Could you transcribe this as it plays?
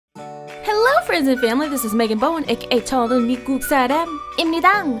friends and family, this is Megan Bowen, aka Taller Miku Sadam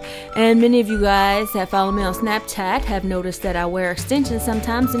Imnidang. And many of you guys that follow me on Snapchat have noticed that I wear extensions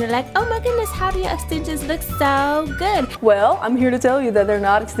sometimes, and you're like, oh my goodness, how do your extensions look so good? Well, I'm here to tell you that they're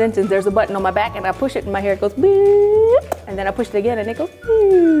not extensions. There's a button on my back and I push it and my hair goes beep, and then I push it again and it goes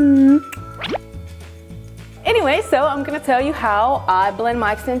beep. Anyway, so I'm gonna tell you how I blend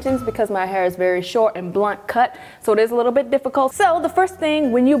my extensions because my hair is very short and blunt cut, so it is a little bit difficult. So the first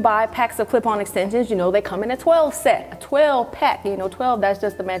thing, when you buy packs of clip-on extensions, you know they come in a 12 set, a 12 pack. You know, 12, that's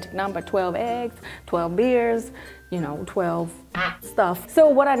just the magic number. 12 eggs, 12 beers, you know, 12 stuff. So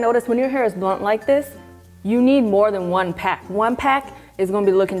what I noticed, when your hair is blunt like this, you need more than one pack. One pack is gonna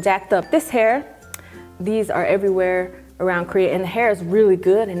be looking jacked up. This hair, these are everywhere around Korea, and the hair is really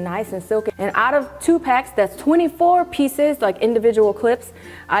good and nice and silky. And out of 2 packs, that's 24 pieces, like individual clips.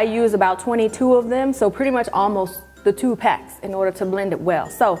 I use about 22 of them, so pretty much almost the 2 packs in order to blend it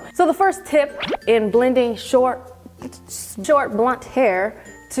well. So the first tip in blending short blunt hair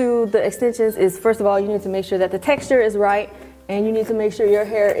to the extensions is, first of all, you need to make sure that the texture is right, and you need to make sure your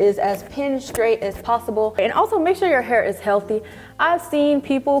hair is as pin straight as possible, and also make sure your hair is healthy. I've seen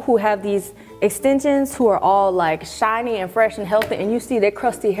people who have these extensions who are all like shiny and fresh and healthy, and you see their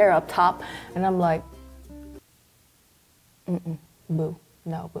crusty hair up top, and I'm like, boo,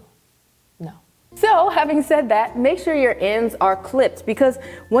 no, boo, no. So having said that, make sure your ends are clipped, because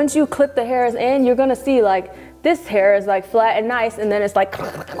once you clip the hairs in, you're gonna see like this hair is like flat and nice, and then it's like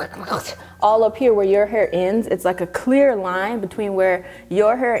all up here where your hair ends. It's like a clear line between where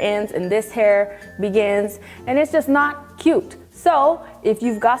your hair ends and this hair begins, and it's just not cute. So if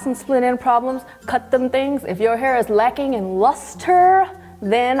you've got some split end problems, cut them things. If your hair is lacking in luster,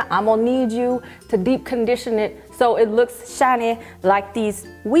 then I'm gonna need you to deep condition it so it looks shiny like these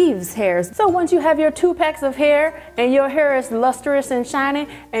weaves hairs. So once you have your 2 packs of hair and your hair is lustrous and shiny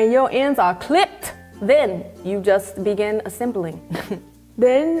and your ends are clipped, then you just begin assembling.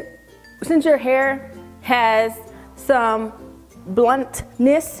 Then, since your hair has some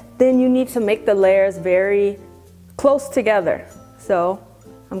bluntness, then you need to make the layers very close together. So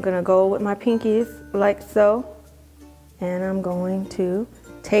I'm gonna go with my pinkies like so, and I'm going to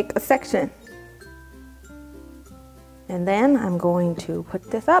take a section, and then I'm going to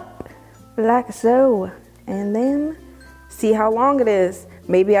put this up like so, and then see how long it is.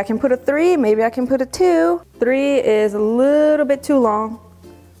 Maybe I can put a 3, maybe I can put a 2. 3 is a little bit too long,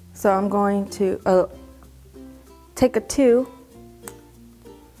 so I'm going to take a 2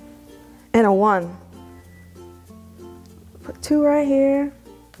 and a 1. Put 2 right here,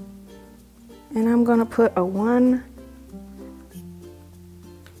 and I'm gonna put a 1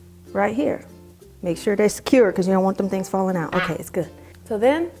 right here. Make sure they're secure because you don't want them things falling out. Okay, it's good. So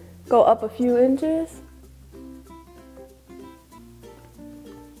then go up a few inches.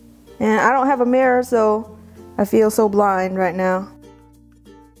 And I don't have a mirror, so I feel so blind right now.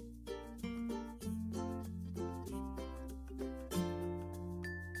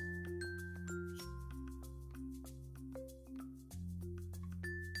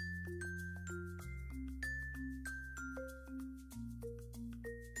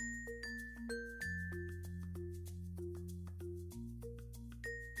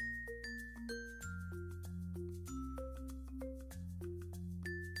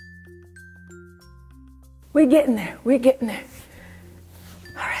 We're getting there, we're getting there.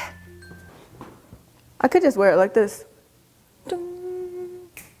 All right. I could just wear it like this.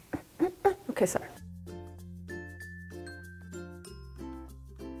 Okay, sorry.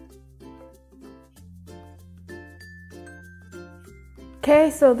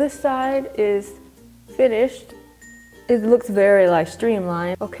 Okay, so this side is finished. It looks very like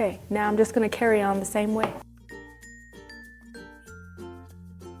streamlined. Okay, now I'm just gonna carry on the same way.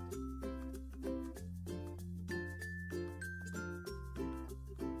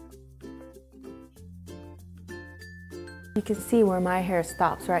 You can see where my hair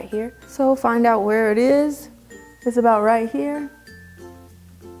stops right here. So find out where it is. It's about right here.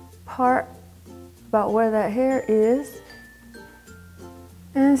 Part about where that hair is.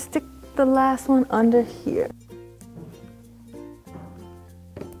 And stick the last one under here.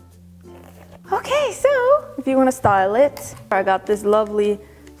 Okay, so if you want to style it, I got this lovely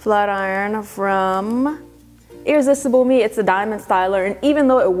flat iron from Irresistible Me. It's a diamond styler, and even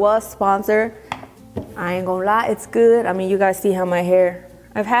though it was sponsored, I ain't gonna lie, it's good. I mean, you guys see how my hair,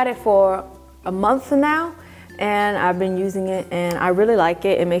 I've had it for a month now, and I've been using it, and I really like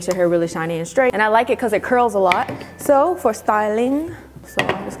it. It makes your hair really shiny and straight, and I like it because it curls a lot. So for styling, so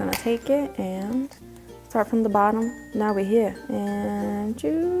I'm just gonna take it and start from the bottom. Now we're here, and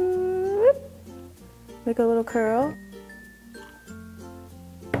make a little curl.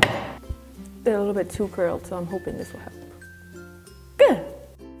 They're a little bit too curled, so I'm hoping this will help. Good.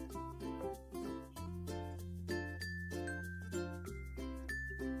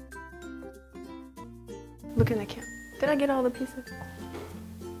 Look in the camera. Did I get all the pieces?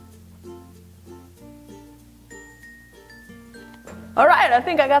 All right, I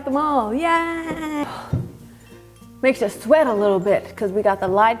think I got them all. Yay! Makes you sweat a little bit because we got the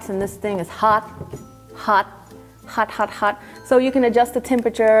lights and this thing is hot, hot, hot, hot, hot. So you can adjust the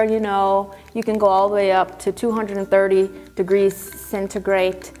temperature, you know, you can go all the way up to 230 degrees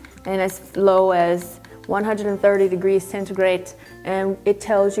centigrade and as low as 130 degrees centigrade, and it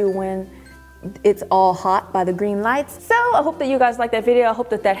tells you when it's all hot by the green lights. So I hope that you guys like that video. I hope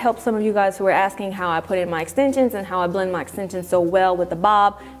that that helps some of you guys who are asking how I put in my extensions and how I blend my extensions so well with the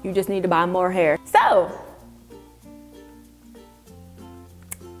bob. You just need to buy more hair. So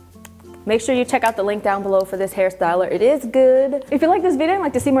make sure you check out the link down below for this hairstyler. It is good. If you like this video and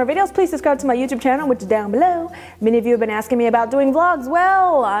like to see more videos, please subscribe to my YouTube channel, which is down below. Many of you have been asking me about doing vlogs.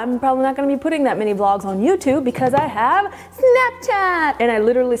 Well, I'm probably not going to be putting that many vlogs on YouTube because I have Snapchat. And I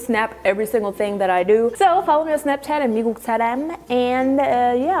literally snap every single thing that I do. So follow me on Snapchat and Miguxaram. And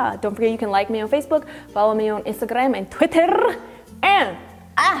yeah, don't forget you can like me on Facebook, follow me on Instagram and Twitter. And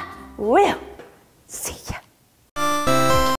I will see you.